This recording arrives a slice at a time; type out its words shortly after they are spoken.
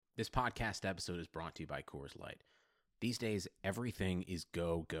This podcast episode is brought to you by Coors Light. These days, everything is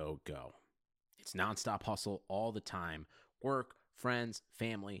go, go, go. It's nonstop hustle all the time. Work, friends,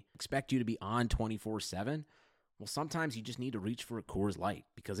 family expect you to be on 24/7. Well, sometimes you just need to reach for a Coors Light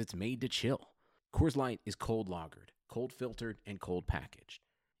because it's made to chill. Coors Light is cold lagered, cold filtered, and cold packaged.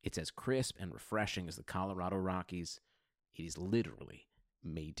 It's as crisp and refreshing as the Colorado Rockies. It is literally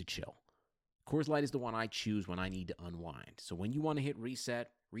made to chill. Coors Light is the one I choose when I need to unwind. So when you want to hit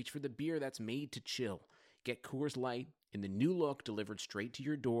reset, reach for the beer that's made to chill. Get Coors Light in the new look delivered straight to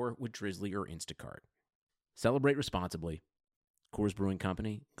your door with Drizzly or Instacart. Celebrate responsibly. Coors Brewing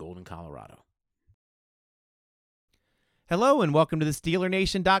Company, Golden, Colorado. Hello and welcome to the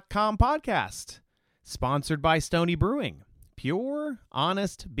SteelerNation.com podcast, sponsored by Stony Brewing, pure,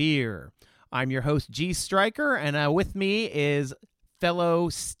 honest beer. I'm your host, G. Stryker, and with me is fellow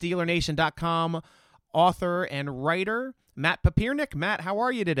SteelerNation.com author and writer, Matt Papiernick. Matt, how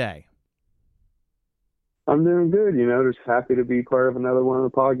are you today? I'm doing good, just happy to be part of another one of the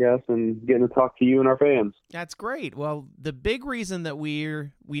podcasts and getting to talk to you and our fans. That's great. Well, the big reason that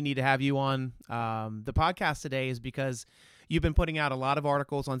we need to have you on the podcast today is because you've been putting out a lot of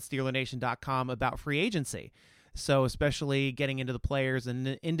articles on SteelerNation.com about free agency. So especially getting into the players and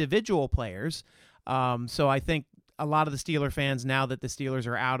individual players. So I think a lot of the Steeler fans, now that the Steelers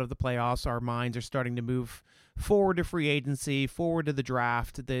are out of the playoffs, our minds are starting to move forward to free agency, forward to the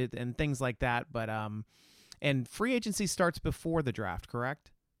draft, and things like that. But and free agency starts before the draft, correct?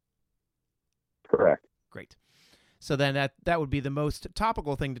 Correct. Great. So then that would be the most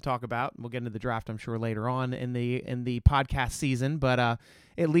topical thing to talk about. We'll get into the draft, I'm sure, later on in the podcast season. But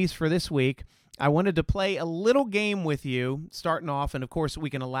at least for this week, I wanted to play a little game with you, starting off, and of course we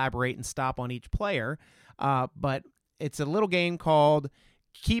can elaborate and stop on each player. But it's a little game called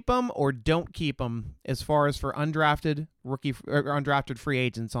Keep 'em or Don't Keep 'em, as far as for undrafted undrafted free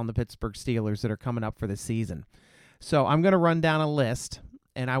agents on the Pittsburgh Steelers that are coming up for the season. So I'm going to run down a list,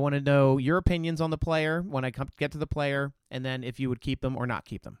 and I want to know your opinions on the player when I get to the player, and then if you would keep them or not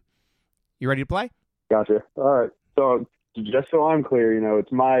keep them. You ready to play? Gotcha. All right. So just so I'm clear,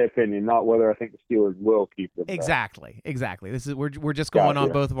 it's my opinion, not whether I think the Steelers will keep them. Exactly. This is we're just going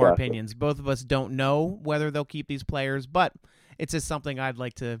on both of our opinions. Both of us don't know whether they'll keep these players, but it's just something I'd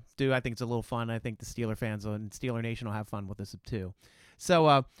like to do. I think it's a little fun. I think the Steeler fans and Steeler Nation will have fun with this too.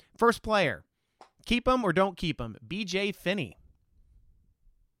 So, first player, keep him or don't keep him. B.J. Finney.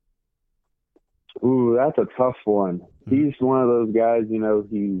 Ooh, that's a tough one. He's one of those guys,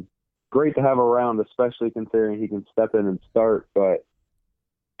 he's great to have around, especially considering he can step in and start, but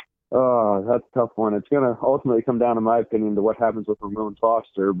that's a tough one. It's going to ultimately come down, in my opinion, to what happens with Ramon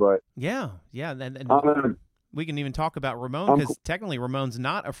Foster, but yeah, and we can even talk about Ramon, because technically Ramon's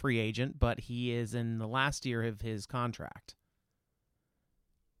not a free agent, but he is in the last year of his contract.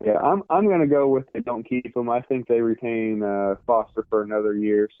 Yeah, I'm going to go with they don't keep him. I think they retain Foster for another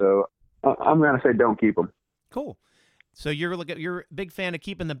year, so I'm going to say don't keep him. Cool. So you're a big fan of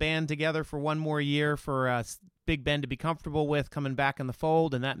keeping the band together for one more year for Big Ben to be comfortable with coming back in the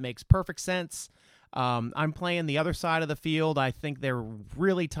fold, and that makes perfect sense. I'm playing the other side of the field. I think they're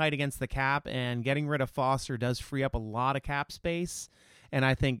really tight against the cap, and getting rid of Foster does free up a lot of cap space, and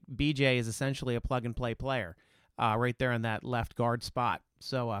I think BJ is essentially a plug-and-play player right there in that left guard spot.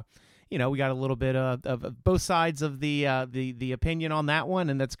 So, we got a little bit of both sides of the opinion on that one,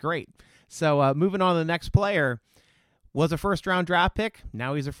 and that's great. So moving on to the next player, was a first-round draft pick.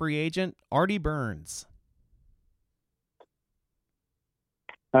 Now he's a free agent. Artie Burns.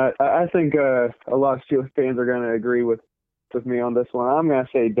 I think a lot of Steelers fans are going to agree with me on this one. I'm going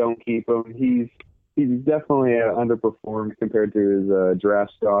to say don't keep him. He's definitely underperformed compared to his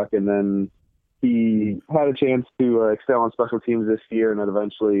draft stock, and then he had a chance to excel on special teams this year, and then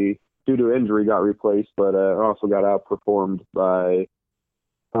eventually, due to injury, got replaced, but also got outperformed by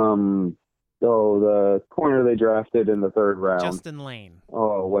the corner they drafted in the third round. Justin Lane.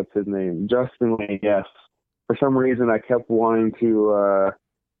 Oh, what's his name? Justin Lane, yes. For some reason, I kept wanting to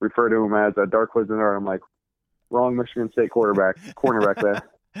refer to him as a Dark Wizener. I'm like, wrong Michigan State cornerback there.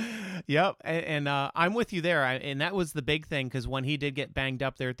 Yep, and I'm with you there. And that was the big thing, because when he did get banged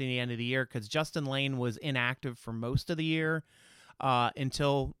up there at the end of the year, because Justin Lane was inactive for most of the year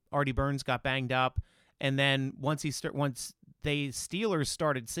until Artie Burns got banged up. And then once the Steelers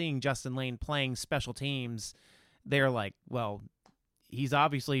started seeing Justin Lane playing special teams, they're like, well, he's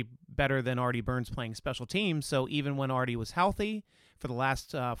obviously better than Artie Burns playing special teams. So even when Artie was healthy for the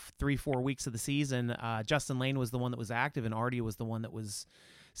last 3-4 weeks of the season, Justin Lane was the one that was active, and Artie was the one that was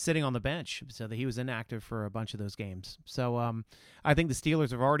sitting on the bench, so that he was inactive for a bunch of those games. So I think the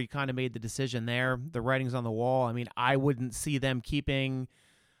Steelers have already kind of made the decision there. The writing's on the wall. I mean, I wouldn't see them keeping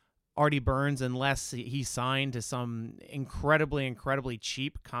Artie Burns unless he signed to some incredibly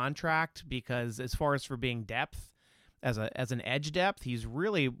cheap contract, because as far as for being depth, as an edge depth, he's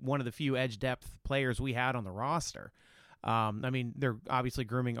really one of the few edge depth players we had on the roster. I mean, they're obviously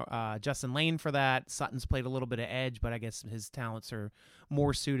grooming Justin Lane for that. Sutton's played a little bit of edge, but I guess his talents are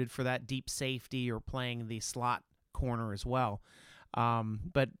more suited for that deep safety or playing the slot corner as well.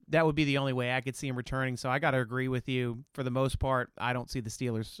 But that would be the only way I could see him returning. So I got to agree with you. For the most part, I don't see the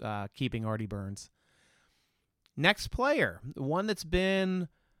Steelers keeping Artie Burns. Next player, one that's been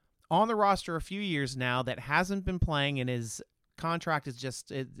on the roster a few years now that hasn't been playing, and his contract is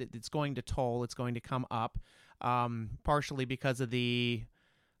just it's going to toll. It's going to come up, partially because of the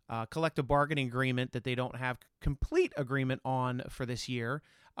collective bargaining agreement that they don't have complete agreement on for this year,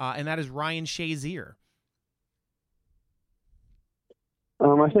 and that is Ryan Shazier.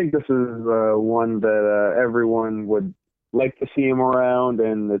 I think this is one that everyone would like to see him around,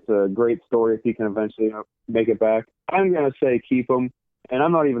 and it's a great story if he can eventually make it back. I'm going to say keep him, and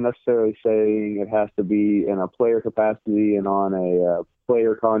I'm not even necessarily saying it has to be in a player capacity and on a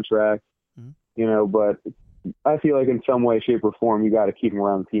player contract, but I feel like in some way, shape, or form, you got to keep him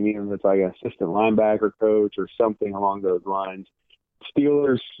around the team, even if it's like an assistant linebacker coach or something along those lines.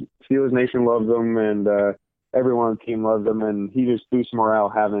 Steelers Nation loves him, and everyone on the team loves him, and he just boosts morale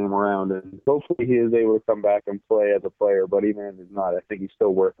having him around. And hopefully he is able to come back and play as a player, but even if he's not, I think he's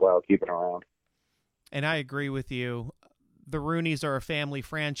still worthwhile keeping around. And I agree with you. The Rooneys are a family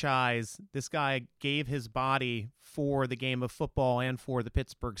franchise. This guy gave his body for the game of football and for the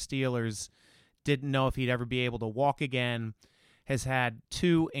Pittsburgh Steelers. Didn't know if he'd ever be able to walk again. Has had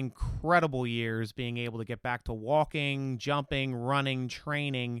 2 incredible years being able to get back to walking, jumping, running,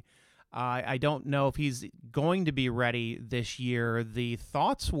 training. I don't know if he's going to be ready this year. The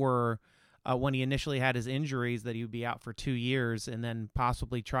thoughts were when he initially had his injuries that he would be out for 2 years and then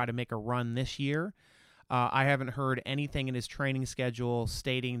possibly try to make a run this year. I haven't heard anything in his training schedule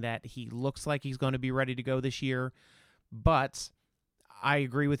stating that he looks like he's going to be ready to go this year. But I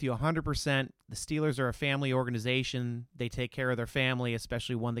agree with you 100%. The Steelers are a family organization. They take care of their family,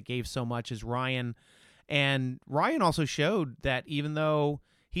 especially one that gave so much as Ryan. And Ryan also showed that even though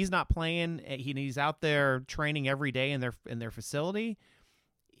he's not playing, he's out there training every day in their facility,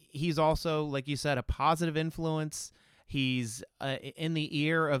 he's also, like you said, a positive influence. He's in the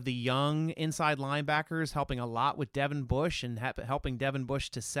ear of the young inside linebackers, helping a lot with Devin Bush and helping Devin Bush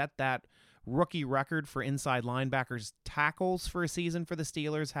to set that rookie record for inside linebackers tackles for a season for the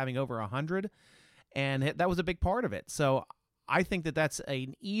Steelers, having over 100. And that was a big part of it. So I think that that's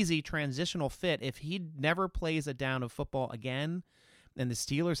an easy transitional fit. If he never plays a down of football again and the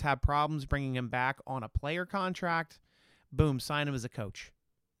Steelers have problems bringing him back on a player contract, boom, sign him as a coach.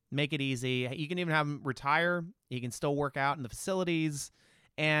 Make it easy. You can even have him retire. He can still work out in the facilities.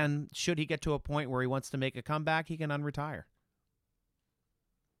 And should he get to a point where he wants to make a comeback, he can unretire.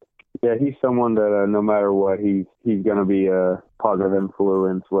 Yeah, he's someone that no matter what, he's going to be a positive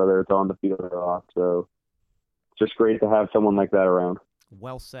influence, whether it's on the field or off. So just great to have someone like that around.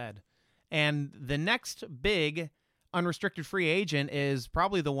 Well said. And the next big unrestricted free agent is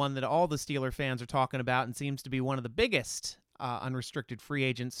probably the one that all the Steeler fans are talking about and seems to be one of the biggest unrestricted free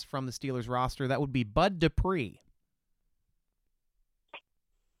agents from the Steelers roster. That would be Bud Dupree.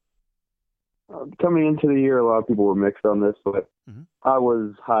 Coming into the year, a lot of people were mixed on this, but I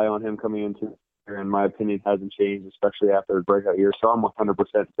was high on him coming into the year, and my opinion hasn't changed, especially after a breakout year. So I'm 100%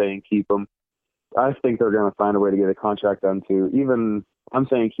 saying keep him. I think they're going to find a way to get a contract done too. I'm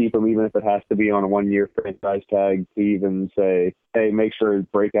saying keep him, even if it has to be on a 1-year franchise tag, to even say, hey, make sure his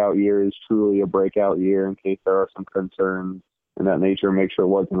breakout year is truly a breakout year in case there are some concerns in that nature. Make sure it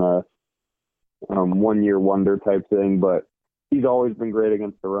wasn't a 1-year wonder type thing. But he's always been great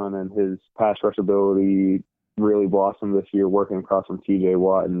against the run, and his pass rush ability really blossomed this year working across from TJ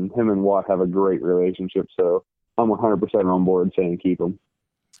Watt, and him and Watt have a great relationship. So I'm 100% on board saying keep him.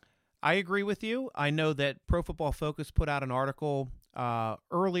 I agree with you. I know that Pro Football Focus put out an article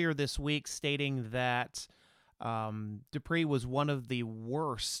earlier this week stating that Dupree was one of the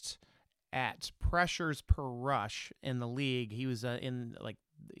worst at pressures per rush in the league. He was in the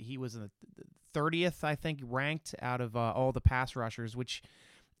 30th, I think, ranked out of all the pass rushers, which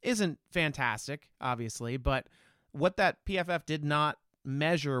isn't fantastic, obviously. But what that PFF did not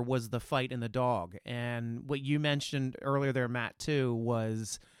measure was the fight in the dog. And what you mentioned earlier there, Matt, too,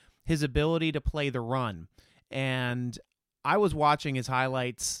 was his ability to play the run. And I was watching his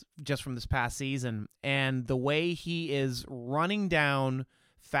highlights just from this past season, and the way he is running down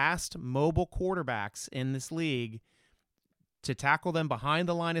fast, mobile quarterbacks in this league to tackle them behind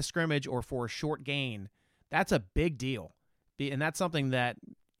the line of scrimmage or for a short gain, that's a big deal. And that's something that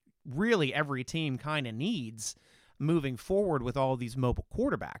really every team kind of needs moving forward with all these mobile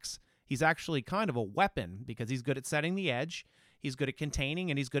quarterbacks. He's actually kind of a weapon because he's good at setting the edge, he's good at containing,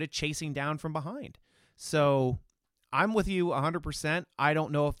 and he's good at chasing down from behind. So I'm with you 100%. I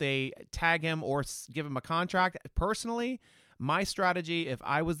don't know if they tag him or give him a contract. Personally, my strategy, if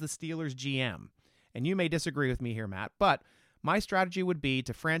I was the Steelers GM, and you may disagree with me here, Matt, but my strategy would be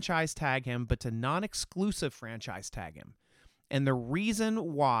to franchise tag him, but to non-exclusive franchise tag him. And the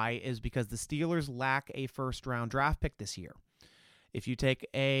reason why is because the Steelers lack a first-round draft pick this year. If you take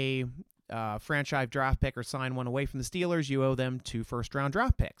a franchise draft pick or sign one away from the Steelers, you owe them 2 first-round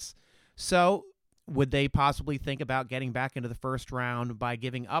draft picks. So would they possibly think about getting back into the first round by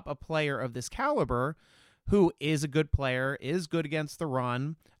giving up a player of this caliber who is a good player, is good against the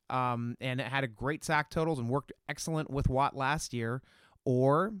run, and had a great sack totals and worked excellent with Watt last year?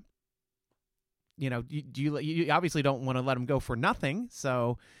 Or, you obviously don't want to let him go for nothing.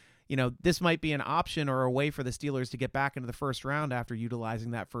 So, this might be an option or a way for the Steelers to get back into the first round after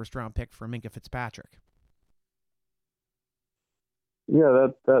utilizing that first-round pick for Minkah Fitzpatrick. Yeah,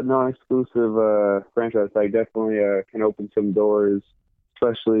 that non-exclusive franchise tag definitely can open some doors,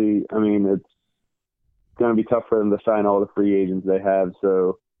 especially, it's going to be tough for them to sign all the free agents they have.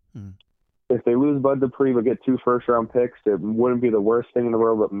 So if they lose Bud Dupree but get 2 first-round picks, it wouldn't be the worst thing in the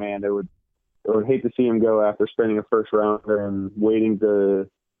world, but, man, I would hate to see him go after spending a first-rounder and waiting to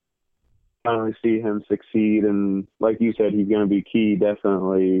finally see him succeed. And like you said, he's going to be key,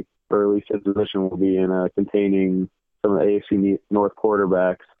 definitely, or at least his position will be in containing some of the AFC North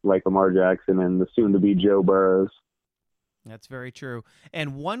quarterbacks like Lamar Jackson and the soon-to-be Joe Burrows. That's very true.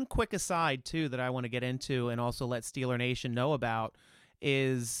 And one quick aside, too, that I want to get into and also let Steeler Nation know about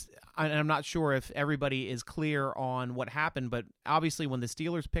is, and I'm not sure if everybody is clear on what happened, but obviously when the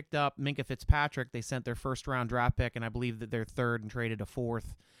Steelers picked up Minkah Fitzpatrick, they sent their first-round draft pick, and I believe that their third and traded a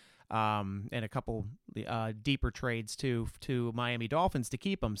fourth, and a couple deeper trades, too, to Miami Dolphins to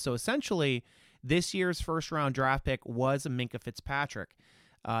keep him. So essentially, this year's first-round draft pick was Minkah Fitzpatrick.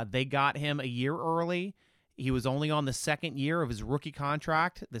 They got him a year early. He was only on the second year of his rookie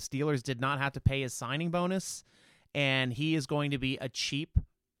contract. The Steelers did not have to pay his signing bonus, and he is going to be a cheap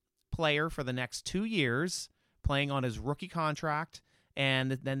player for the next 2 years, playing on his rookie contract,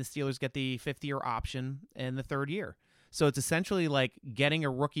 and then the Steelers get the 5th-year option in the 3rd year. So it's essentially like getting a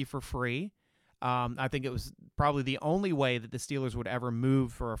rookie for free. I think it was probably the only way that the Steelers would ever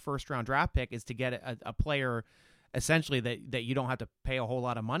move for a first-round draft pick is to get a player essentially that you don't have to pay a whole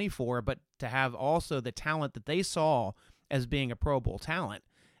lot of money for, but to have also the talent that they saw as being a Pro Bowl talent.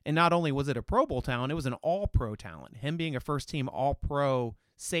 And not only was it a Pro Bowl talent, it was an all-pro talent. Him being a first-team all-pro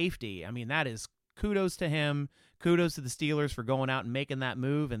safety, that is kudos to him. Kudos to the Steelers for going out and making that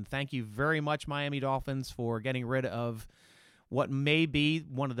move, and thank you very much, Miami Dolphins, for getting rid of what may be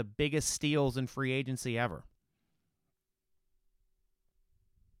one of the biggest steals in free agency ever.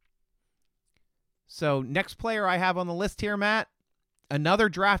 So next player I have on the list here, Matt, another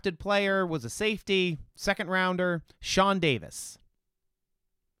drafted player, was a safety, 2nd-rounder, Sean Davis.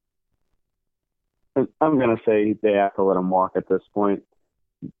 I'm going to say they have to let him walk at this point,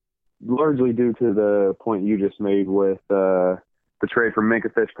 largely due to the point you just made with the trade for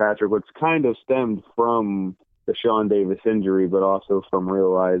Minkah Fitzpatrick, which kind of stemmed from the Sean Davis injury, but also from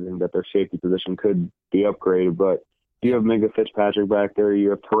realizing that their safety position could be upgraded. But you have Minkah Fitzpatrick back there.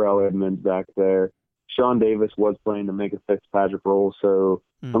 You have Terrell Edmunds back there. Sean Davis was playing the Minkah Fitzpatrick role, so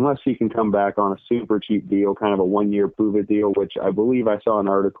unless he can come back on a super cheap deal, kind of a 1-year prove-it deal, which I believe I saw an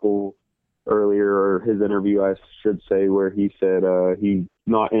article earlier, or his interview, I should say, where he said he's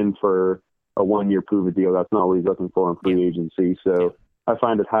not in for a 1-year prove-it deal. That's not what he's looking for in free agency. So I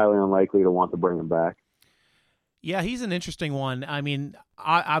find it highly unlikely to want to bring him back. Yeah, he's an interesting one.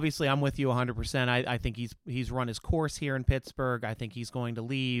 Obviously, I'm with you 100%. I think he's run his course here in Pittsburgh. I think he's going to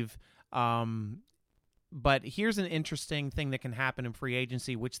leave. But here's an interesting thing that can happen in free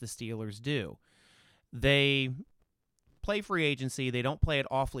agency, which the Steelers do. They play free agency. They don't play it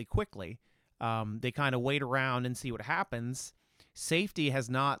awfully quickly. They kind of wait around and see what happens. Safety has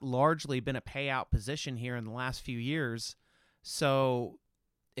not largely been a payout position here in the last few years. So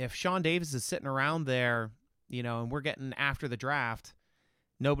if Sean Davis is sitting around there, and we're getting after the draft,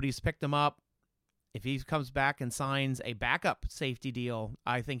 nobody's picked him up. If he comes back and signs a backup safety deal,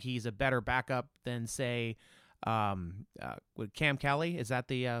 I think he's a better backup than, say, with Cam Kelly. Is that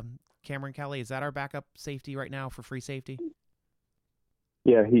the Cameron Kelly? Is that our backup safety right now for free safety?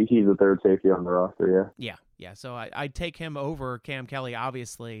 Yeah, he's the 3rd safety on the roster, Yeah. So I'd take him over Cam Kelly,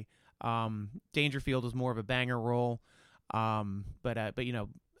 obviously. Dangerfield is more of a banger role. But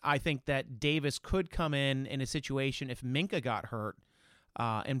I think that Davis could come in a situation if Minkah got hurt.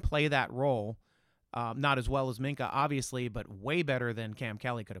 and play that role. Not as well as Minka, obviously, but way better than Cam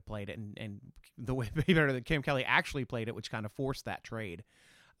Kelly could have played it, and way better than Cam Kelly actually played it, which kind of forced that trade.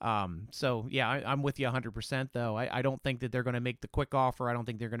 So, yeah, I'm with you 100%, though. I don't think that they're going to make the quick offer. I don't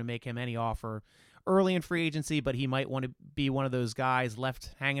think they're going to make him any offer early in free agency, but he might want to be one of those guys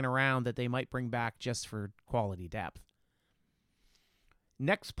left hanging around that they might bring back just for quality depth.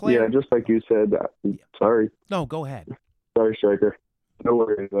 Next player. Yeah, just like you said. Sorry. No, go ahead. Sorry, Striker. No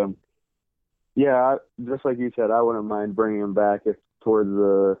worries. Yeah, just like you said, I wouldn't mind bringing him back if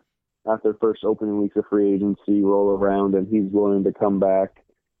after the first opening weeks of free agency roll around and he's willing to come back.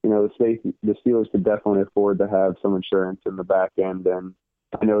 The Steelers could definitely afford to have some insurance in the back end, and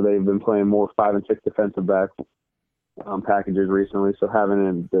I know they've been playing more 5 and 6 defensive back packages recently, so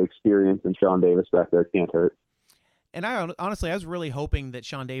having the experience in Sean Davis back there can't hurt. And I was really hoping that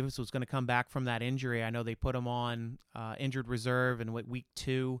Sean Davis was going to come back from that injury. I know they put him on injured reserve in week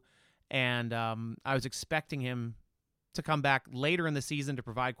 2, and I was expecting him to come back later in the season to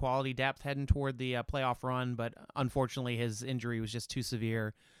provide quality depth heading toward the playoff run, but unfortunately his injury was just too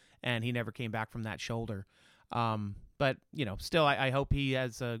severe, and he never came back from that shoulder. But, still, I hope he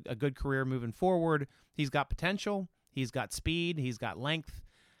has a good career moving forward. He's got potential. He's got speed. He's got length.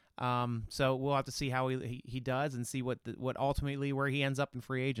 So we'll have to see how he does and see what ultimately where he ends up in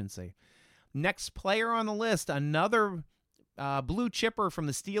free agency. Next player on the list, another blue chipper from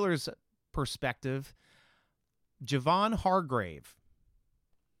the Steelers' perspective, Javon Hargrave.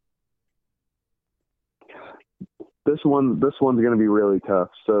 This one's going to be really tough.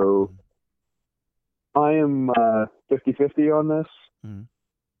 So I am 50-50 on this. Mm-hmm.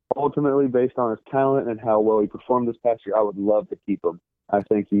 Ultimately, based on his talent and how well he performed this past year, I would love to keep him. I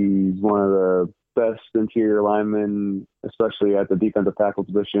think he's one of the best interior linemen, especially at the defensive tackle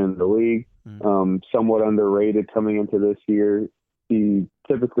position in the league. Mm-hmm. Somewhat underrated coming into this year. He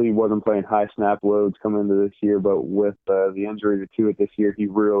typically wasn't playing high snap loads coming into this year, but with the injury to it this year, he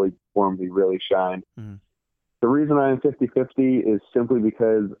really performed. He really shined. Mm-hmm. The reason I am 50-50 is simply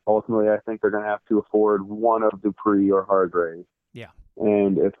because ultimately I think they're going to have to afford one of Dupree or Hargrave. Yeah.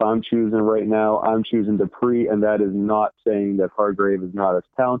 And if I'm choosing right now, I'm choosing Dupree, and that is not saying that Hargrave is not as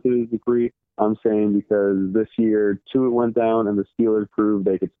talented as Dupree. I'm saying because this year Tuitt went down and the Steelers proved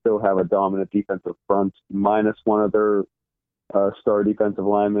they could still have a dominant defensive front minus one of their star defensive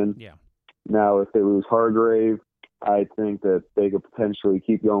linemen. Yeah. Now, if they lose Hargrave, I think that they could potentially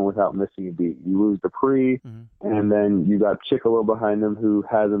keep going without missing a beat. You lose Dupree, mm-hmm. and then you got Chickalo behind him who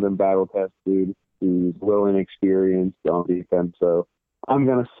hasn't been battle tested, who's low in experience on defense. So I'm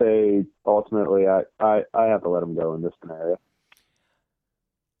going to say ultimately I have to let him go in this scenario.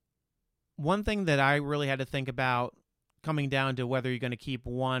 One thing that I really had to think about coming down to whether you're going to keep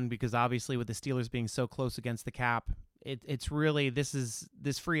one, because obviously with the Steelers being so close against the cap, it's really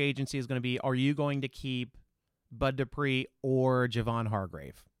this free agency is going to be, are you going to keep Bud Dupree or Javon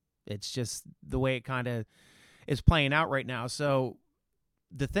Hargrave? It's just the way it kind of is playing out right now. So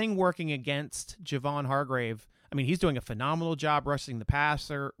the thing working against Javon Hargrave, I mean, he's doing a phenomenal job rushing the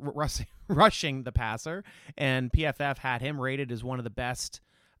passer, and PFF had him rated as one of the best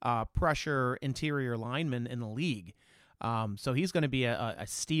pressure interior linemen in the league. So he's going to be a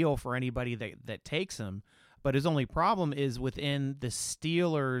steal for anybody that takes him. But his only problem is within the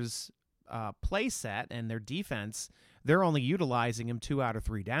Steelers' play set and their defense, they're only utilizing him 2 out of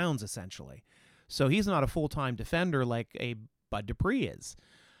 3 downs, essentially. So he's not a full-time defender like a Bud Dupree is,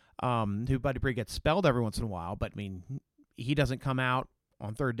 who Bud Dupree gets spelled every once in a while, but, I mean, he doesn't come out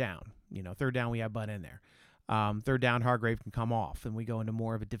on 3rd down. Third down, we have Bud in there. 3rd down, Hargrave can come off, and we go into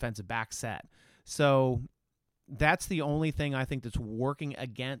more of a defensive back set. So that's the only thing I think that's working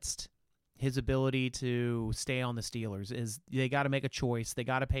against his ability to stay on the Steelers is they got to make a choice. They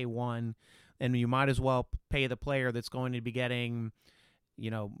got to pay one, and you might as well pay the player that's going to be getting,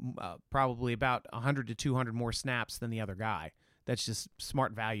 probably about 100 to 200 more snaps than the other guy. That's just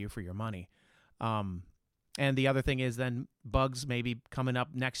smart value for your money. And the other thing is then Buggs maybe coming up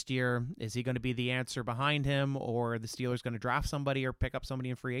next year. Is he going to be the answer behind him, or are the Steelers going to draft somebody or pick up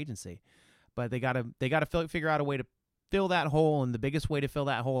somebody in free agency? But they got to figure out a way to fill that hole, and the biggest way to fill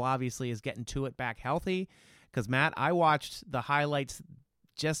that hole, obviously, is getting Tuitt back healthy. Because, Matt, I watched the highlights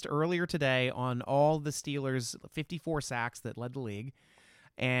just earlier today on all the Steelers' 54 sacks that led the league.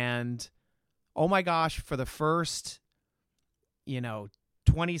 And, oh my gosh, for the first,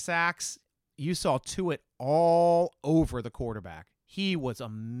 20 sacks, you saw Tuitt all over the quarterback. He was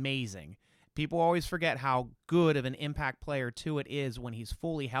amazing. People always forget how good of an impact player Tuitt is when he's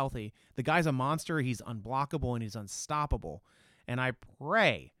fully healthy. The guy's a monster. He's unblockable, and he's unstoppable. And I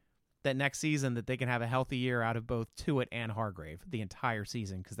pray that next season that they can have a healthy year out of both Tuitt and Hargrave the entire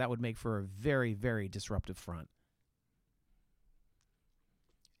season, because that would make for a very, very disruptive front.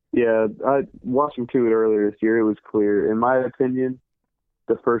 Yeah, I watching Tuitt earlier this year. It was clear, in my opinion,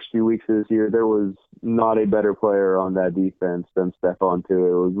 the first few weeks of this year, there was not a better player on that defense than Stephon Tuitt.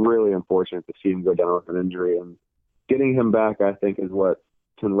 It was really unfortunate to see him go down with an injury, and getting him back, I think, is what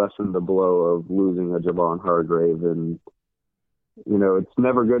can lessen the blow of losing a Javon Hargrave. And, you know, it's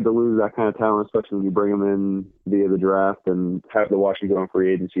never good to lose that kind of talent, especially when you bring him in via the draft and have to watch him go in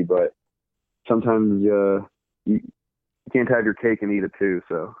free agency. But sometimes you can't have your cake and eat it too.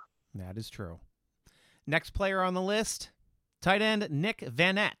 So that is true. Next player on the list, tight end Nick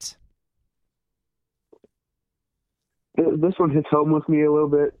Vannett. This one hits home with me a little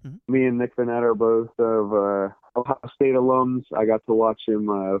bit. Mm-hmm. Me and Nick Vannett are both of Ohio State alums. I got to watch him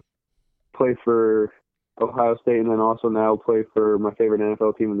play for Ohio State and then also now play for my favorite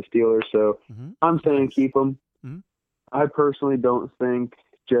NFL team, the Steelers. So I'm saying keep him. Mm-hmm. I personally don't think,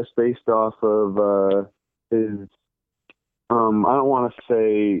 just based off of his I don't want to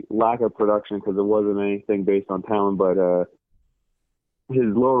say lack of production because it wasn't anything based on talent, but his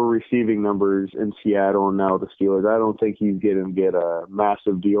lower receiving numbers in Seattle and now the Steelers, I don't think he's going to get a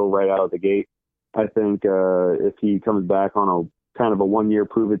massive deal right out of the gate. I think if he comes back on a kind of a one-year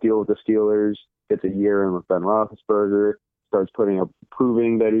prove-it deal with the Steelers, gets a year in with Ben Roethlisberger, starts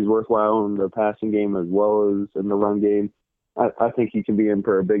proving that he's worthwhile in the passing game as well as in the run game, I think he can be in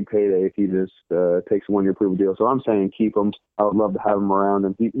for a big payday if he just takes a one-year prove-it deal. So I'm saying keep him. I would love to have him around.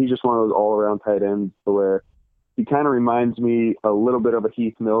 And he's just one of those all-around tight ends where he kind of reminds me a little bit of a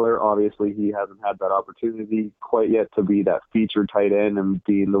Heath Miller. Obviously, he hasn't had that opportunity quite yet to be that featured tight end and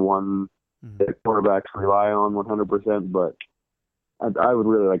being the one that quarterbacks rely on 100%. But I would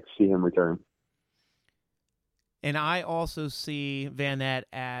really like to see him return. And I also see Vannett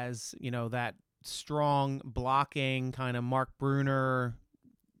as, that strong blocking kind of Mark Bruner.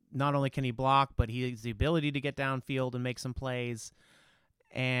 Not only can he block, but he has the ability to get downfield and make some plays.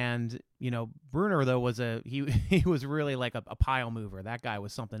 And, Bruner, though, he was really like a pile mover. That guy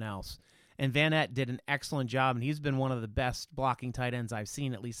was something else. And Vannett did an excellent job, and he's been one of the best blocking tight ends I've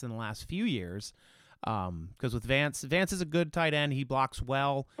seen, at least in the last few years. Because with Vance is a good tight end. He blocks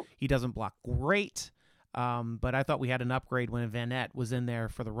well. He doesn't block great. But I thought we had an upgrade when Vannett was in there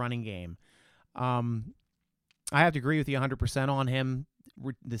for the running game. I have to agree with you 100% on him.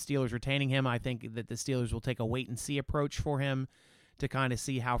 The Steelers retaining him. I think that the Steelers will take a wait-and-see approach for him to kind of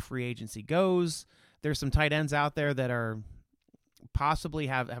see how free agency goes. There's some tight ends out there that are possibly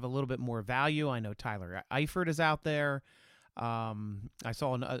have a little bit more value. I know Tyler Eifert is out there. I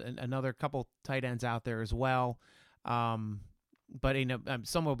saw another couple tight ends out there as well. But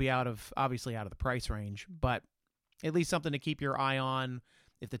some will be obviously out of the price range, but at least something to keep your eye on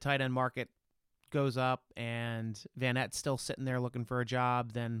if the tight end market goes up and Vannett's still sitting there looking for a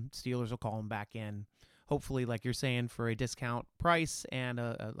job, then Steelers will call him back in. Hopefully, like you're saying, for a discount price and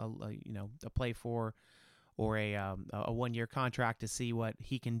a play for or a 1-year contract to see what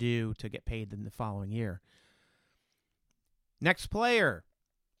he can do to get paid in the following year. Next player,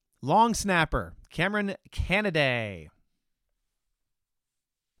 long snapper Cameron Canaday.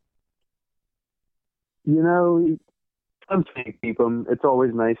 I'm saying keep him. It's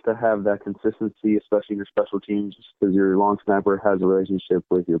always nice to have that consistency, especially in your special teams, because your long snapper has a relationship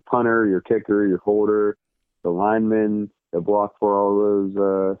with your punter, your kicker, your holder, the lineman that block for all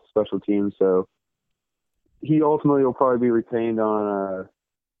those special teams. So he ultimately will probably be retained on a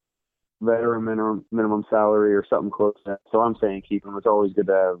veteran minimum salary or something close to that. So I'm saying keep him. It's always good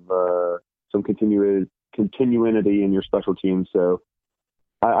to have some continuity in your special teams. So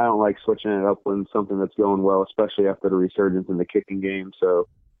I don't like switching it up when something that's going well, especially after the resurgence in the kicking game. So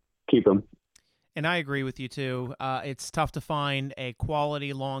keep him. And I agree with you, too. It's tough to find a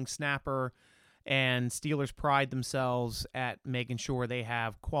quality long snapper, and Steelers pride themselves at making sure they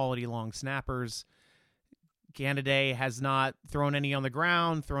have quality long snappers. Canaday has not thrown any on the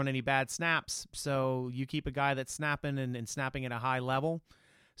ground, thrown any bad snaps, so you keep a guy that's snapping and snapping at a high level.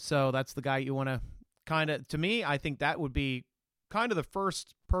 So that's the guy you want to to me, I think that would be kind of the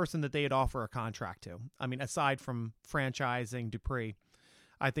first person that they'd offer a contract to. I mean, aside from franchising Dupree,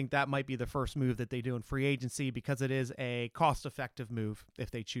 I think that might be the first move that they do in free agency because it is a cost-effective move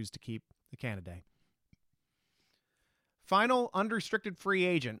if they choose to keep the Canaday. Final unrestricted free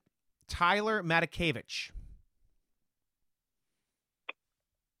agent, Tyler Matakevich.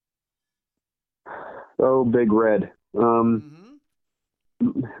 Oh, Big Red.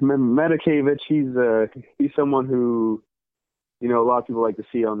 Matakevich, he's someone who, a lot of people like to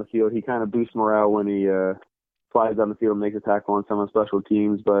see on the field. He kind of boosts morale when he flies down the field and makes a tackle on some of the special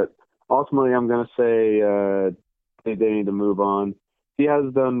teams. But ultimately, I'm going to say they need to move on. He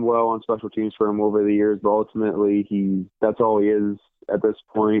has done well on special teams for him over the years, but ultimately that's all he is at this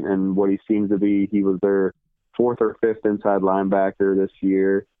point, and what he seems to be. He was their fourth or fifth inside linebacker this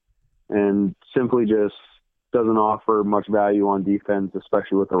year, and simply just doesn't offer much value on defense,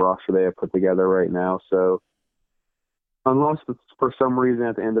 especially with the roster they have put together right now. So unless it's for some reason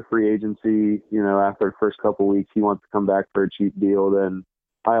at the end of free agency, after the first couple of weeks, he wants to come back for a cheap deal, then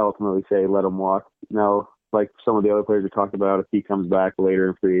I ultimately say let him walk. Now, like some of the other players we talked about, if he comes back later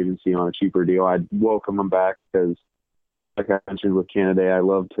in free agency on a cheaper deal, I'd welcome him back because, like I mentioned with Canada, I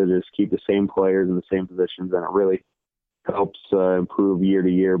love to just keep the same players in the same positions, and it really helps improve year to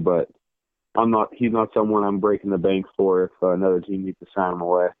year. But he's not someone I'm breaking the bank for if another team needs to sign him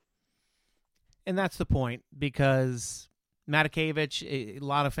away. And that's the point, because Matakevich, a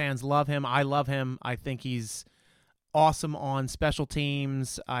lot of fans love him. I love him. I think he's awesome on special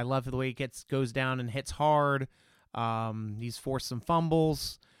teams. I love the way he goes down and hits hard. He's forced some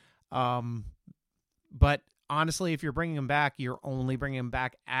fumbles. But honestly, if you're bringing him back, you're only bringing him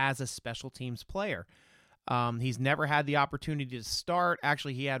back as a special teams player. He's never had the opportunity to start.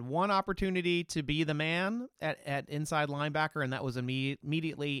 Actually, he had one opportunity to be the man at inside linebacker, and that was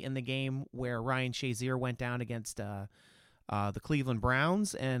immediately in the game where Ryan Shazier went down against the Cleveland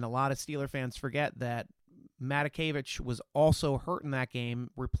Browns. And a lot of Steeler fans forget that Matakevich was also hurt in that game,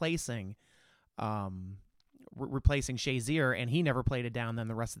 replacing Shazier, and he never played it down then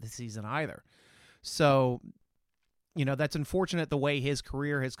the rest of the season either. So, that's unfortunate the way his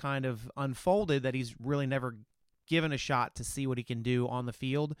career has kind of unfolded, that he's really never given a shot to see what he can do on the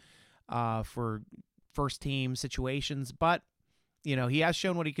field for first team situations. But, he has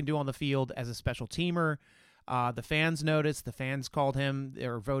shown what he can do on the field as a special teamer. The fans noticed. The fans called him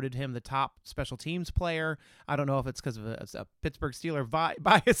or voted him the top special teams player. I don't know if it's because of a Pittsburgh Steeler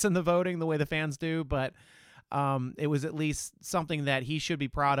bias in the voting, the way the fans do, but it was at least something that he should be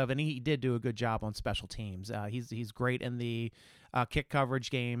proud of, and he did do a good job on special teams. He's great in the kick coverage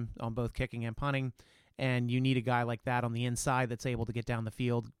game on both kicking and punting, and you need a guy like that on the inside that's able to get down the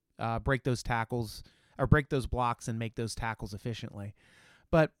field, break those tackles, or break those blocks and make those tackles efficiently.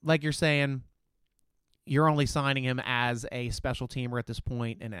 But like you're saying, you're only signing him as a special teamer at this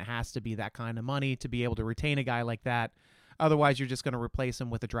point, and it has to be that kind of money to be able to retain a guy like that. Otherwise, you're just going to replace him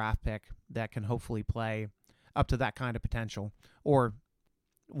with a draft pick that can hopefully play up to that kind of potential. Or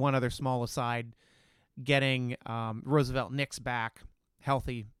one other small aside, getting Roosevelt Nix back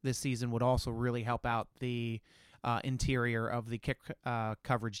healthy this season would also really help out the interior of the kick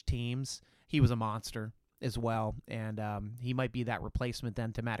coverage teams. He was a monster as well, and he might be that replacement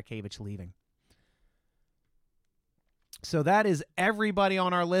then to Matakevich leaving. So that is everybody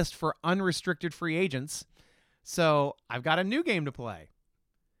on our list for unrestricted free agents. So I've got a new game to play.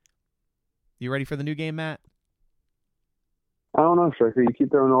 You ready for the new game, Matt? I don't know, Stricker. You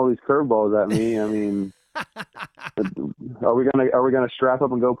keep throwing all these curveballs at me. I mean, are we gonna strap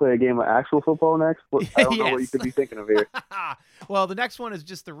up and go play a game of actual football next? I don't know what you could be thinking of here. Well, the next one is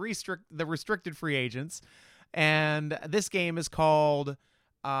just the restricted free agents, and this game is called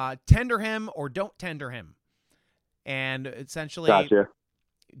Tender Him or Don't Tender Him. And essentially, gotcha.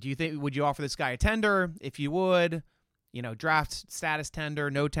 Would you offer this guy a tender? If you would, draft status tender,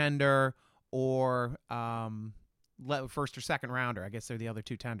 no tender, or first or second rounder. I guess they're the other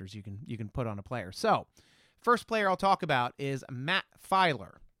two tenders you can put on a player. So, first player I'll talk about is Matt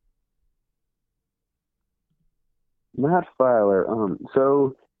Filer. Matt Filer.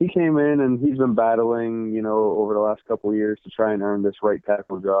 So he came in and he's been battling, over the last couple of years to try and earn this right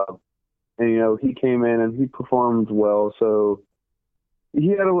tackle job. And, he came in and he performed well. So he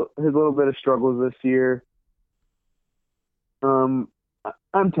had his little bit of struggles this year. I'm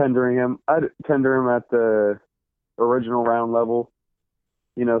tendering him. I'd tender him at the original round level.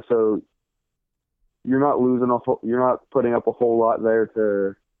 So you're not putting up a whole lot there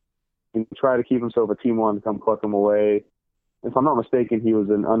to try to keep himself a team one to come pluck him away. If I'm not mistaken, he was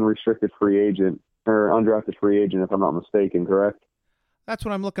an unrestricted free agent or undrafted free agent, if I'm not mistaken, correct? That's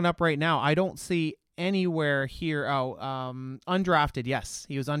what I'm looking up right now. I don't see anywhere here. Undrafted. Yes.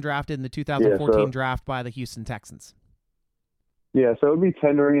 He was undrafted in the 2014 draft by the Houston Texans. Yeah. So it'd be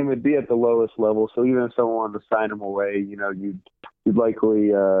tendering him. It'd be at the lowest level. So even if someone wanted to sign him away, you'd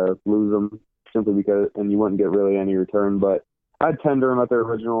likely lose him simply because, and you wouldn't get really any return, but I'd tender him at the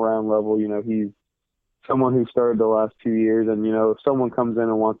original round level. He's someone who started the last 2 years, and, if someone comes in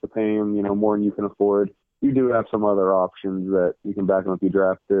and wants to pay him, more than you can afford, you do have some other options that you can back him up. You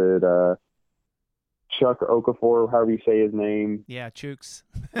drafted Chuck Okafor, however you say his name. Yeah, Chooks.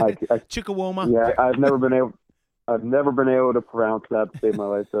 Chukwuma. Yeah, I've never been able I've never been able to pronounce that to save my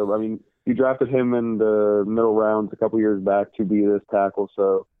life. So, I mean, you drafted him in the middle rounds a couple years back to be this tackle.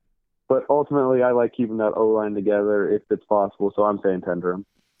 So, but ultimately, I like keeping that O-line together if it's possible. So I'm saying Tenderham.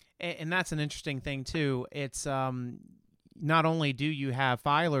 And that's an interesting thing too. It's not only do you have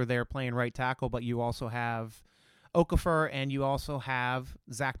Filer there playing right tackle, but you also have Okafor and you also have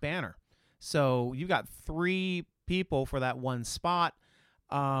Zach Banner. So you've got 3 people for that one spot.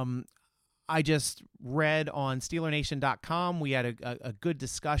 I just read on SteelerNation.com we had a good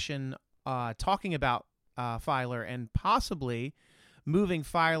discussion talking about Filer and possibly moving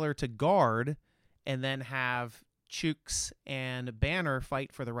Filer to guard and then have Chooks and Banner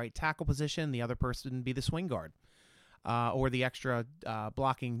fight for the right tackle position. The other person be the swing guard or the extra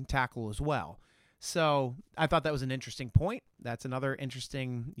blocking tackle as well. So I thought that was an interesting point. That's another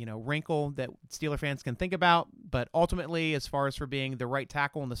interesting, wrinkle that Steeler fans can think about. But ultimately, as far as for being the right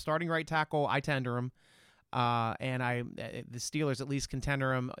tackle and the starting right tackle, I tender him. And the Steelers at least can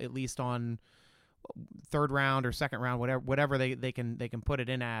tender him at least on third round or second round, whatever they can put it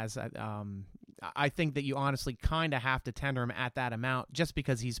in as. I think that you honestly kind of have to tender him at that amount just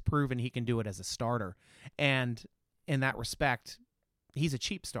because he's proven he can do it as a starter. And in that respect, he's a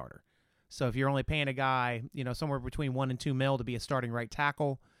cheap starter. So if you're only paying a guy, somewhere between $1 and $2 million to be a starting right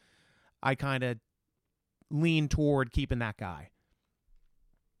tackle, I kind of lean toward keeping that guy.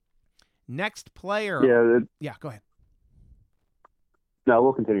 Next player. Yeah, go ahead. No,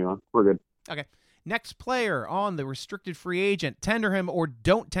 we'll continue on. We're good. Okay. Next player on the restricted free agent, tender him or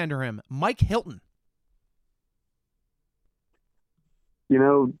don't tender him, Mike Hilton.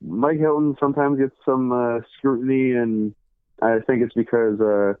 Mike Hilton sometimes gets some scrutiny, and I think it's because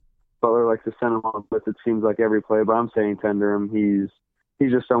Butler likes to send him on blitz, it seems like every play, but I'm saying tender him.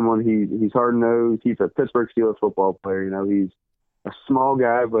 He's just someone, he's hard-nosed. He's a Pittsburgh Steelers football player. He's a small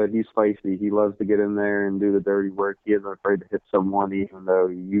guy, but he's feisty. He loves to get in there and do the dirty work. He isn't afraid to hit someone, even though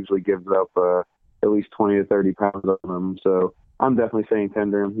he usually gives up at least 20 to 30 pounds on him. So I'm definitely saying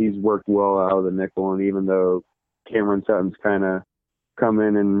tender him. He's worked well out of the nickel, and even though Cameron Sutton's kind of come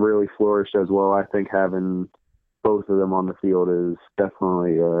in and really flourished as well, I think having both of them on the field is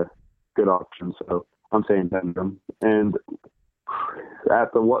definitely a good option. So I'm saying tender him. And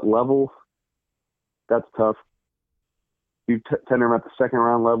at what level, that's tough. You tender him at the second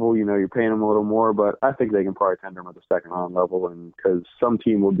round level, you're paying him a little more, but I think they can probably tender him at the second round level, and because some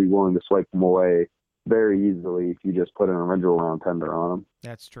team would be willing to swipe him away very easily if you just put an original round tender on him.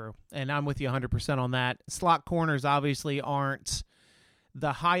 That's true, and I'm with you 100% on that. Slot corners obviously aren't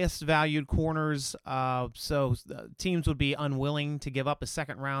the highest valued corners, so teams would be unwilling to give up a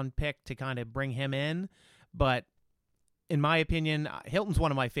second round pick to kind of bring him in, but in my opinion, Hilton's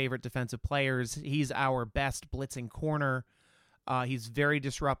one of my favorite defensive players. He's our best blitzing corner. He's very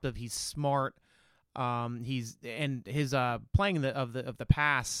disruptive. He's smart. His playing of the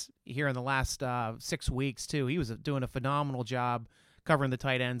pass here in the last 6 weeks too. He was doing a phenomenal job covering the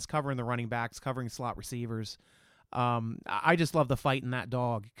tight ends, covering the running backs, covering slot receivers. I just love the fight in that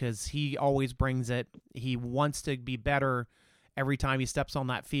dog because he always brings it. He wants to be better every time he steps on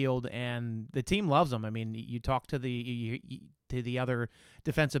that field, and the team loves him. I mean, you talk to the other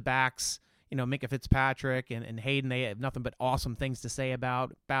defensive backs, Micah Fitzpatrick and Hayden, they have nothing but awesome things to say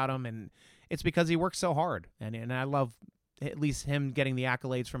about him, and it's because he works so hard. And I love at least him getting the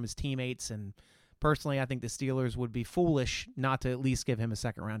accolades from his teammates, and personally, I think the Steelers would be foolish not to at least give him a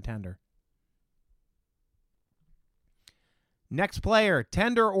second-round tender. Next player,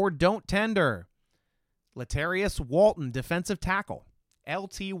 tender or don't tender. Latarius Walton, defensive tackle.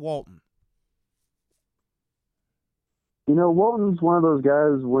 LT Walton. Walton's one of those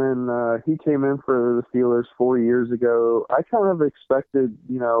guys when he came in for the Steelers 4 years ago, I kind of expected,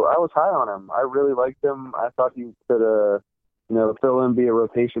 I was high on him. I really liked him. I thought he could, fill in, be a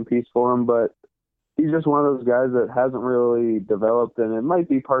rotation piece for him, but he's just one of those guys that hasn't really developed, and it might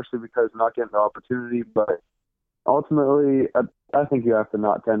be partially because not getting the opportunity, but ultimately, I think you have to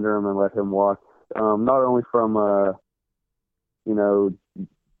not tender him and let him walk. Not only from,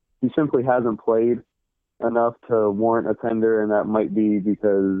 he simply hasn't played enough to warrant a tender, and that might be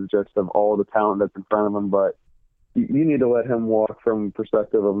because just of all the talent that's in front of him, but you need to let him walk from the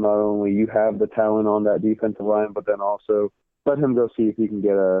perspective of not only you have the talent on that defensive line, but then also let him go see if he can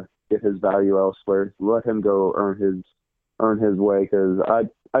get his value elsewhere. Let him go earn his way, because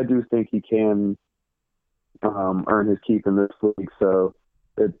I do think he can earn his keep in this league. So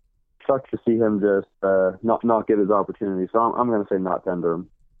it sucks to see him just not get his opportunity. So I'm going to say not tender him.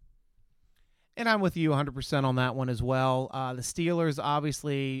 And I'm with you 100% on that one as well. The Steelers,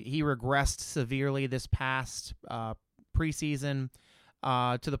 obviously, he regressed severely this past preseason.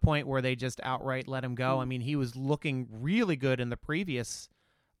 to the point where they just outright let him go. I mean, he was looking really good in the previous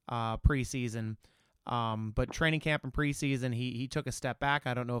preseason, but training camp and preseason, he took a step back.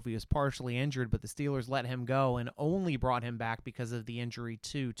 I don't know if he was partially injured, but the Steelers let him go and only brought him back because of the injury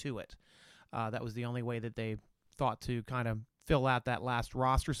to it. That was the only way that they thought to kind of fill out that last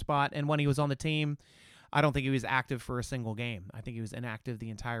roster spot. And when he was on the team, I don't think he was active for a single game. I think he was inactive the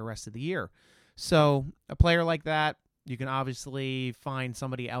entire rest of the year. So a player like that, you can obviously find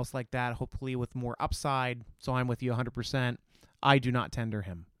somebody else like that, hopefully with more upside. So I'm with you 100%. I do not tender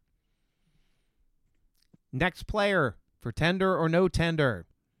him. Next player for tender or no tender,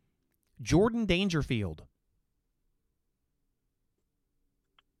 Jordan Dangerfield.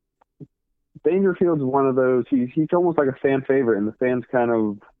 Dangerfield's one of those. He's almost like a fan favorite, and the fans kind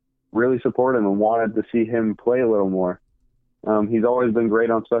of really support him and wanted to see him play a little more. He's always been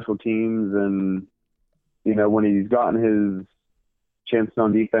great on special teams, and when he's gotten his chances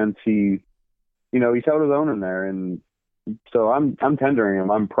on defense, he's held his own in there. And so I'm tendering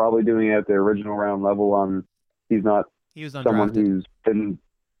him. I'm probably doing it at the original round level. He was someone who's been,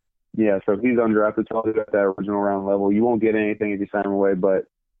 so he's undrafted, so I'll do it at that original round level. You won't get anything if you sign him away, but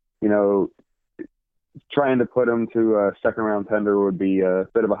trying to put him to a second round tender would be a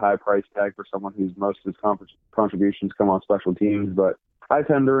bit of a high price tag for someone whose most of his contributions come on special teams. But I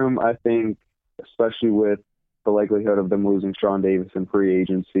tender him. I think, especially with the likelihood of them losing Sean Davis in free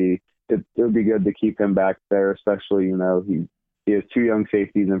agency, it would be good to keep him back there, especially, he has two young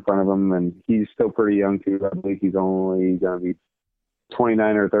safeties in front of him, and he's still pretty young too. I believe he's only going to be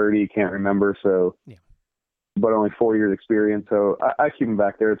 29 or 30, can't remember. So, yeah. But only 4 years experience. So I keep him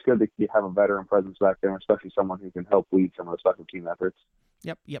back there. It's good to have a veteran presence back there, especially someone who can help lead some of the special team efforts.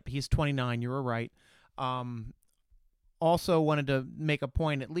 Yep. He's 29. You were right. Also wanted to make a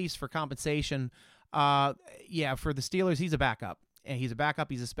point, at least for compensation. For the Steelers, he's a backup. And he's a backup.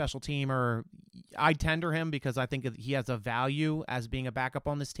 He's a special teamer. I tender him because I think he has a value as being a backup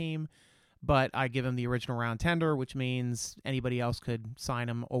on this team. But I give him the original round tender, which means anybody else could sign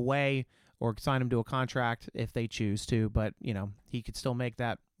him away or sign him to a contract if they choose to. But, he could still make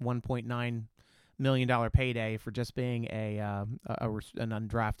that $1.9 million payday for just being an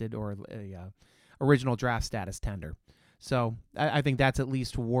undrafted or a original draft status tender. So I think that's at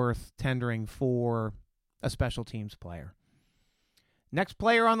least worth tendering for a special teams player. Next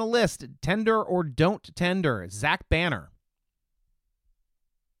player on the list, tender or don't tender, Zach Banner.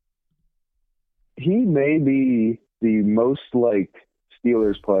 He may be the most liked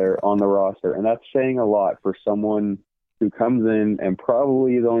Steelers player on the roster, and that's saying a lot for someone who comes in and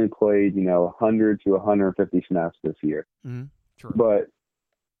probably has only played, 100 to 150 snaps this year. Mm-hmm. True. But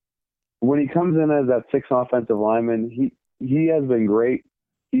when he comes in as that sixth offensive lineman, he has been great.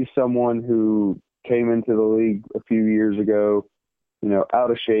 He's someone who came into the league a few years ago, out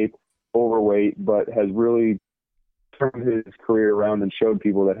of shape, overweight, but has really turned his career around and showed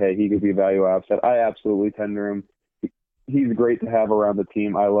people that, hey, he could be a value asset. I absolutely tender him. He's great to have around the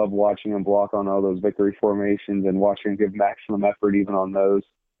team. I love watching him block on all those victory formations and watching him give maximum effort even on those.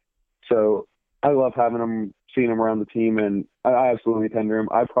 So I love seeing him around the team, and I absolutely tender him.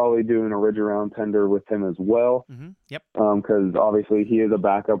 I probably do an original round tender with him as well. Mm-hmm. Yep. Because obviously he is a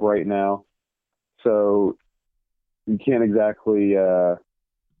backup right now. So you can't exactly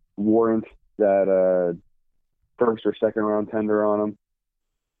warrant that first or second round tender on him.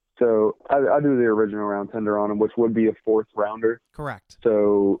 So I do the original round tender on him, which would be a fourth rounder. Correct.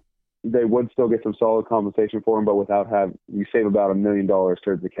 So they would still get some solid compensation for him, but you save about $1 million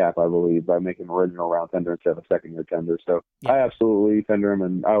towards the cap, I believe, by making an original round tender instead of a second year tender. So yeah. I absolutely tender him,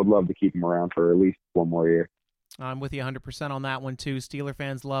 and I would love to keep him around for at least one more year. I'm with you 100% on that one, too. Steeler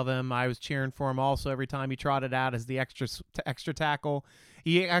fans love him. I was cheering for him also every time he trotted out as the extra tackle.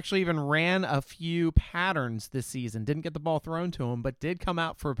 He actually even ran a few patterns this season. Didn't get the ball thrown to him, but did come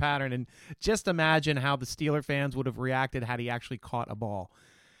out for a pattern. And just imagine how the Steeler fans would have reacted had he actually caught a ball.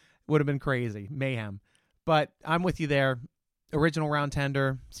 Would have been crazy. Mayhem. But I'm with you there. Original round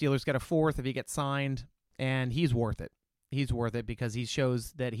tender. Steelers get a fourth if he gets signed, and he's worth it. He's worth it because he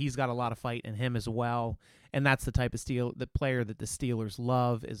shows that he's got a lot of fight in him as well, and that's the type of the player that the Steelers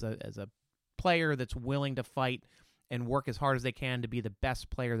love is a player that's willing to fight and work as hard as they can to be the best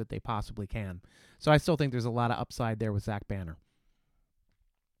player that they possibly can. So I still think there's a lot of upside there with Zach Banner.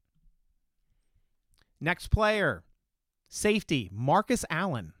 Next player, safety, Marcus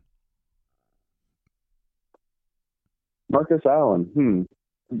Allen. Marcus Allen.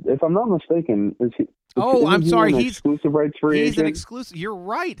 If I'm not mistaken, I'm sorry. He's exclusive rights free agent. He's an exclusive. You're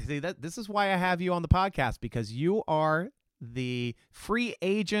right. See, this is why I have you on the podcast, because you are the free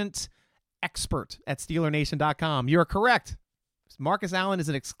agent expert at SteelerNation.com. You're correct. Marcus Allen is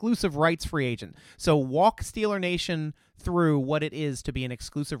an exclusive rights free agent. So walk Steeler Nation through what it is to be an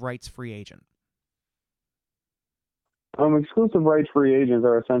exclusive rights free agent. Exclusive rights free agents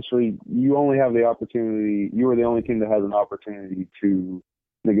are essentially, you only have the opportunity, you are the only team that has an opportunity to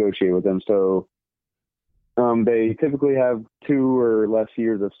negotiate with them. So they typically have 2 or less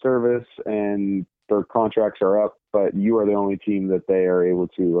years of service and their contracts are up, but you are the only team that they are able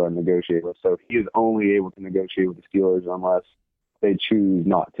to negotiate with. So he is only able to negotiate with the Steelers unless they choose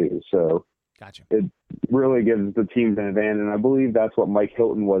not to. So gotcha. It really gives the teams an advantage. And I believe that's what Mike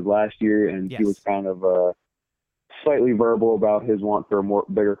Hilton was last year. And yes. He was kind of slightly verbal about his want for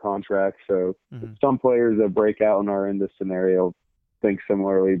a bigger contract. So some players that break out and are in this scenario think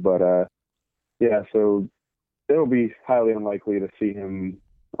similarly. But, yeah, so it'll be highly unlikely to see him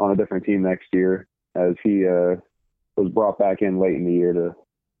on a different team next year, as he was brought back in late in the year to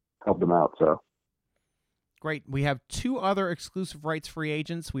help them out. So great. We have 2 other exclusive rights free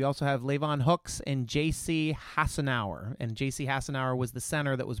agents. We also have Levon Hooks and J.C. Hassenauer. And J.C. Hassenauer was the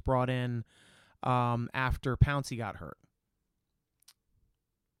center that was brought in after Pouncey got hurt.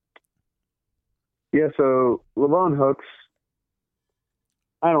 Yeah, so Levon Hooks,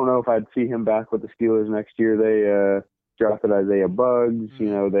 I don't know if I'd see him back with the Steelers next year. They drafted Isaiah Buggs. You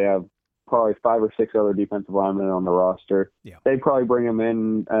know, they have probably 5 or 6 other defensive linemen on the roster. Yeah. They'd probably bring him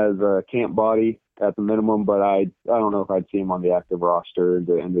in as a camp body at the minimum, but I don't know if I'd see him on the active roster at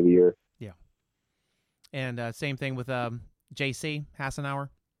the end of the year. Yeah. And same thing with J.C. Hassenauer.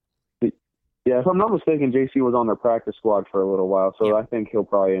 Yeah, if I'm not mistaken, JC was on their practice squad for a little while, so I think he'll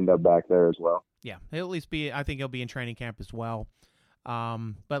probably end up back there as well. Yeah, he'll at least be. I think he'll be in training camp as well.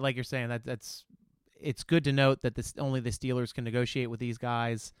 But like you're saying, it's good to note that only the Steelers can negotiate with these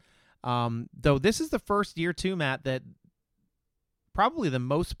guys. Though this is the first year too, Matt, that probably the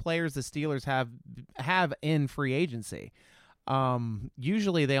most players the Steelers have in free agency.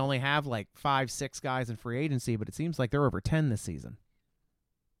 Usually they only have like 5-6 guys in free agency, but it seems like they're over 10 this season.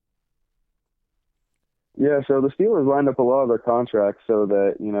 Yeah, so the Steelers lined up a lot of their contracts so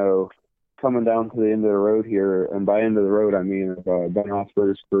that, you know, coming down to the end of the road here, and by end of the road I mean Ben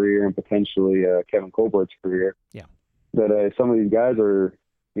Roethlisberger's career and potentially Kevin Colbert's career. Yeah. That some of these guys are,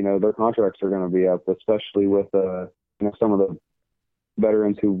 you know, their contracts are going to be up, especially with you know, some of the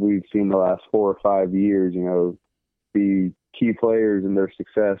veterans who we've seen the last 4 or 5 years. You know, the key players in their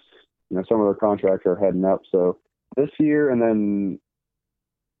success. You know, some of their contracts are heading up. So this year and then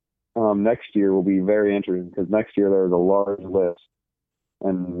next year will be very interesting, because next year there's a large list,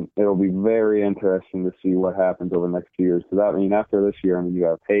 and it'll be very interesting to see what happens over the next 2 years. Because I mean, after this year, I mean, you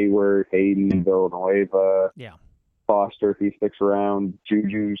have Hayward, Hayden, Villanueva, Foster if he sticks around,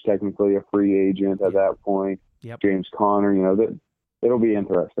 Juju's technically a free agent at that point. James Conner, you know, it'll be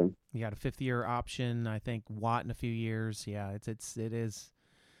interesting. You got a 5th-year option, I think Watt in a few years. Yeah,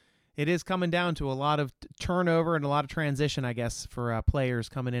 it is coming down to a lot of turnover and a lot of transition, I guess, for players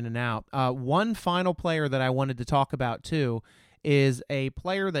coming in and out. One final player that I wanted to talk about, too, is a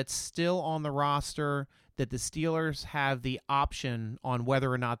player that's still on the roster that the Steelers have the option on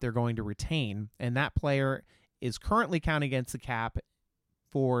whether or not they're going to retain, and that player is currently counting against the cap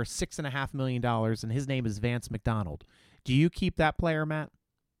for $6.5 million, and his name is Vance McDonald. Do you keep that player, Matt?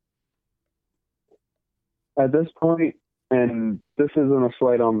 At this point, and this isn't a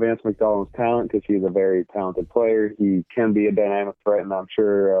slight on Vance McDonald's talent, because he's a very talented player. He can be a dynamic threat, and I'm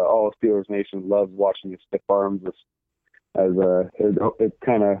sure all Steelers Nation loves watching his stiff arms. As it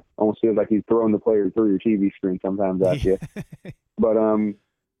kind of almost feels like he's throwing the player through your TV screen sometimes at you. But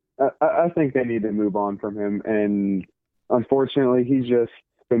I think they need to move on from him. And unfortunately, he's just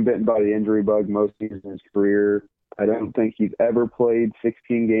been bitten by the injury bug most of his career. I don't think he's ever played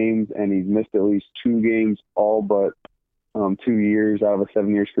 16 games, and he's missed at least 2 games all but 2 years out of a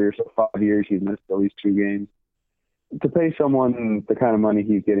 7-year career. So 5 years, he's missed at least 2 games. To pay someone the kind of money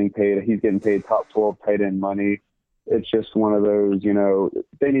he's getting paid top 12 tight end money. It's just one of those, you know,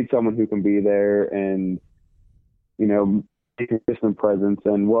 they need someone who can be there and, you know, a consistent presence.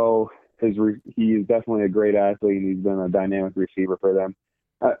 And, well, he is definitely a great athlete, and he's been a dynamic receiver for them.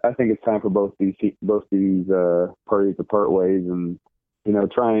 I think it's time for both these parties to part ways and, you know,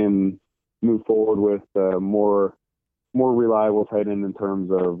 try and move forward with more reliable tight end in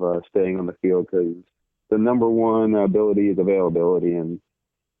terms of staying on the field, because the number one ability is availability. And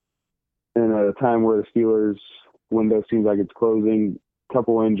in a time where the Steelers window seems like it's closing, a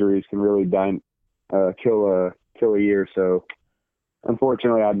couple injuries can really kill a year. So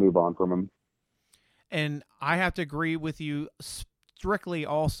unfortunately, I'd move on from him. And I have to agree with you strictly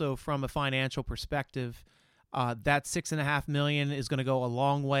also from a financial perspective. That $6.5 million is going to go a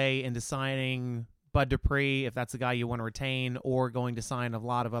long way into signing Bud Dupree, if that's the guy you want to retain, or going to sign a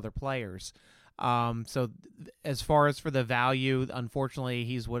lot of other players. As far as for the value, unfortunately,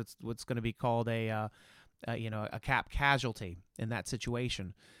 he's what's going to be called a cap casualty in that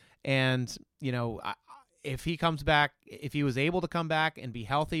situation. And if he comes back, if he was able to come back and be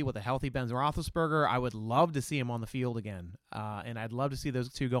healthy with a healthy Ben Roethlisberger, I would love to see him on the field again. And I'd love to see those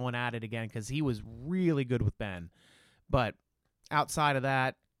two going at it again because he was really good with Ben. But outside of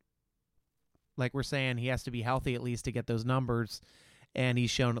that, like we're saying, he has to be healthy at least to get those numbers. And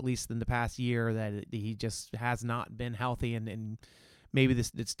he's shown, at least in the past year, that he just has not been healthy. And maybe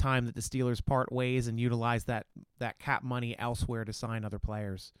it's time that the Steelers part ways and utilize that cap money elsewhere to sign other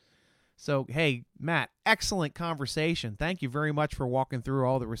players. So, hey, Matt, excellent conversation. Thank you very much for walking through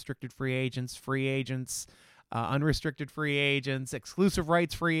all the restricted free agents, unrestricted free agents, exclusive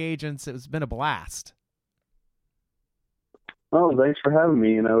rights free agents. It's been a blast. Oh, thanks for having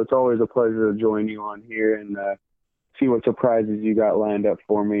me. It's always a pleasure to join you on here and see what surprises you got lined up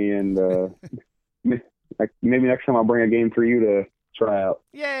for me. And maybe next time I'll bring a game for you to try out.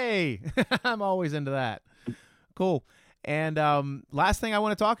 Yay! I'm always into that. Cool. And last thing I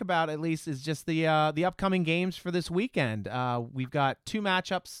want to talk about, at least, is just the upcoming games for this weekend. We've got 2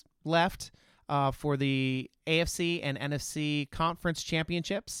 matchups left for the AFC and NFC Conference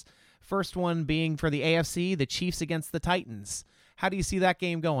Championships. First one being for the AFC, the Chiefs against the Titans. How do you see that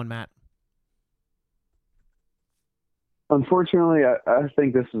game going, Matt? Unfortunately, I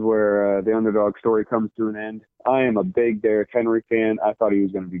think this is where the underdog story comes to an end. I am a big Derrick Henry fan. I thought he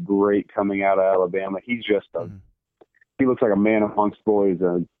was going to be great coming out of Alabama. He's just he looks like a man amongst boys,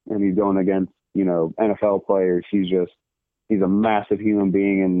 and he's going against, NFL players. He's a massive human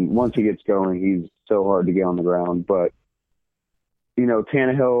being, and once he gets going, he's so hard to get on the ground. But,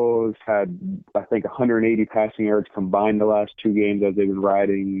 Tannehill's had, I think, 180 passing yards combined the last 2 games as they've been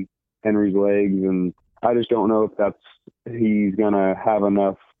riding Henry's legs, and I just don't know if he's going to have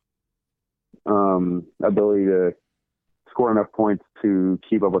enough ability to score enough points to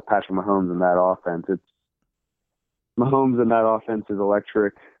keep up with Patrick Mahomes in that offense. Mahomes in that offense is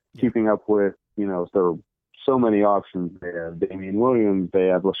electric. Yeah. Keeping up with, there are so many options. They have Damian Williams. They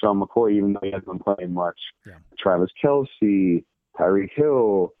have LaShawn McCoy, even though he hasn't been playing much. Yeah. Travis Kelce, Tyreek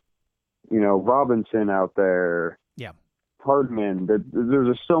Hill, Robinson out there. Yeah. Hardman. There's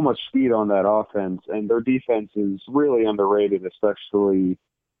just so much speed on that offense, and their defense is really underrated, especially,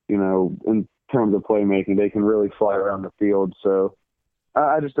 in terms of playmaking. They can really fly around the field. So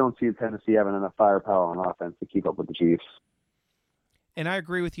I just don't see Tennessee having enough firepower on offense to keep up with the Chiefs. And I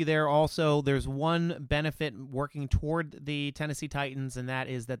agree with you there. Also, there's one benefit working toward the Tennessee Titans, and that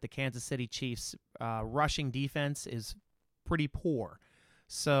is that the Kansas City Chiefs' rushing defense is pretty poor.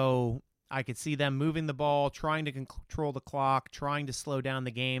 So I could see them moving the ball, trying to control the clock, trying to slow down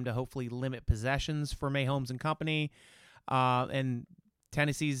the game to hopefully limit possessions for Mahomes and company. And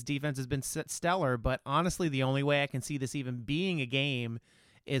Tennessee's defense has been stellar, but honestly, the only way I can see this even being a game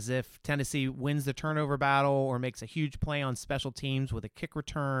is if Tennessee wins the turnover battle or makes a huge play on special teams with a kick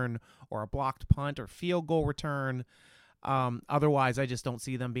return or a blocked punt or field goal return. Otherwise, I just don't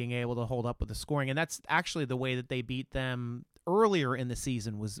see them being able to hold up with the scoring. And that's actually the way that they beat them earlier in the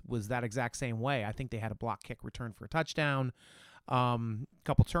season was that exact same way. I think they had a block kick return for a touchdown,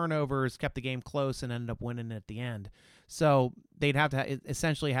 couple turnovers, kept the game close, and ended up winning at the end. So they'd have to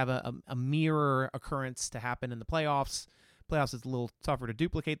essentially have a mirror occurrence to happen in the playoffs. Playoffs is a little tougher to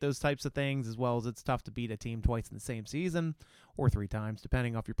duplicate those types of things, as well as it's tough to beat a team twice in the same season or 3 times,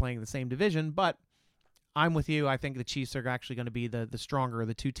 depending on if you're playing in the same division. But I'm with you. I think the Chiefs are actually going to be the stronger of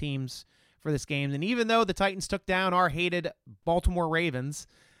the 2 teams for this game. And even though the Titans took down our hated Baltimore Ravens,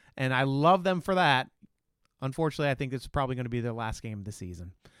 and I love them for that, unfortunately, I think this is probably going to be their last game of the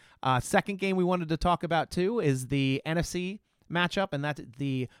season. Second game we wanted to talk about, too, is the NFC matchup, and that's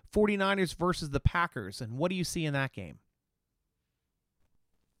the 49ers versus the Packers. And what do you see in that game?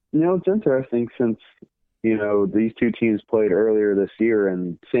 It's interesting since, these 2 teams played earlier this year,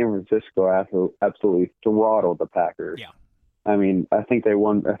 and San Francisco absolutely throttled the Packers. Yeah. I mean, I think they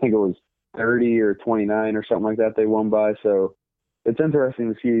won, I think it was 30 or 29 or something like that they won by. So it's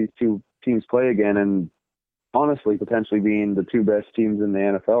interesting to see these 2 teams play again, and honestly, potentially being the 2 best teams in the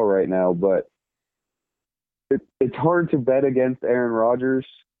NFL right now. But it's hard to bet against Aaron Rodgers.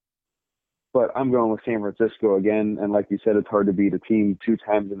 But I'm going with San Francisco again. And like you said, it's hard to beat a team 2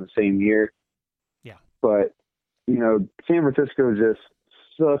 times in the same year. Yeah. But, San Francisco is just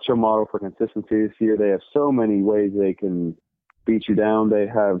such a model for consistency this year. They have so many ways they can beat you down. They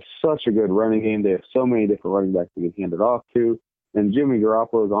have such a good running game. They have so many different running backs to get handed off to. And Jimmy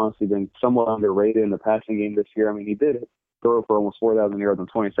Garoppolo has honestly been somewhat underrated in the passing game this year. I mean, he did throw for almost 4,000 yards and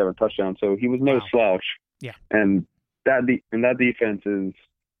 27 touchdowns. So he was no Wow. slouch. Yeah. And that defense is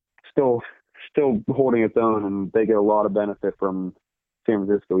still holding its own, and they get a lot of benefit from San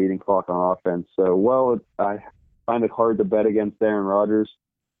Francisco eating clock on offense. So, I find it hard to bet against Aaron Rodgers.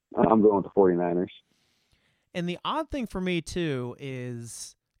 I'm going with the 49ers. And the odd thing for me, too,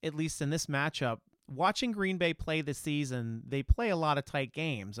 is, at least in this matchup, watching Green Bay play this season, they play a lot of tight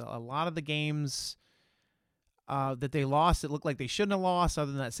games. A lot of the games that they lost, it looked like they shouldn't have lost,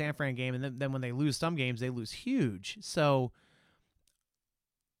 other than that San Fran game. And then when they lose some games, they lose huge. So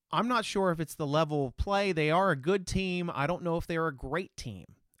I'm not sure if it's the level of play. They are a good team. I don't know if they're a great team.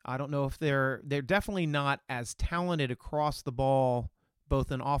 I don't know if they're definitely not as talented across the ball,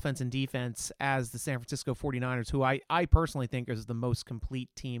 both in offense and defense, as the San Francisco 49ers, who I personally think is the most complete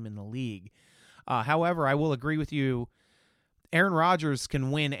team in the league. However, I will agree with you. Aaron Rodgers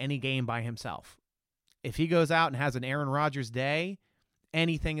can win any game by himself. If he goes out and has an Aaron Rodgers day,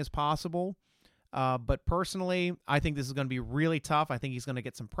 anything is possible. But personally, I think this is going to be really tough. I think he's going to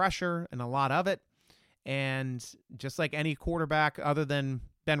get some pressure and a lot of it. And just like any quarterback other than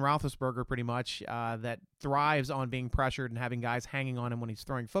Ben Roethlisberger, pretty much, that thrives on being pressured and having guys hanging on him when he's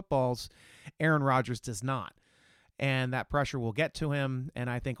throwing footballs, Aaron Rodgers does not. And that pressure will get to him. And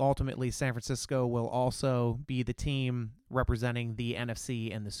I think ultimately San Francisco will also be the team representing the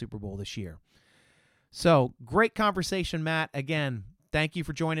NFC in the Super Bowl this year. So great conversation, Matt. Again, thank you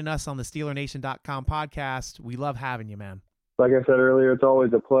for joining us on the SteelerNation.com podcast. We love having you, man. Like I said earlier, it's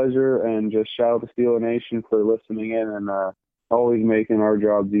always a pleasure, and just shout out to Steeler Nation for listening in and always making our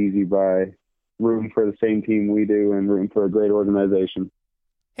jobs easy by rooting for the same team we do and rooting for a great organization.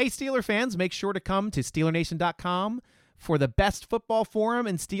 Hey, Steeler fans, make sure to come to SteelerNation.com for the best football forum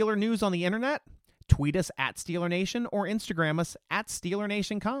and Steeler news on the internet. Tweet us at SteelerNation or Instagram us at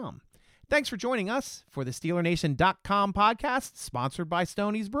SteelerNation.com. Thanks for joining us for the SteelerNation.com podcast, sponsored by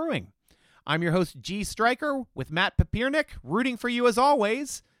Stoney's Brewing. I'm your host, G. Stryker, with Matt Papiernick, rooting for you as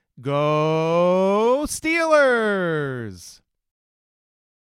always. Go Steelers!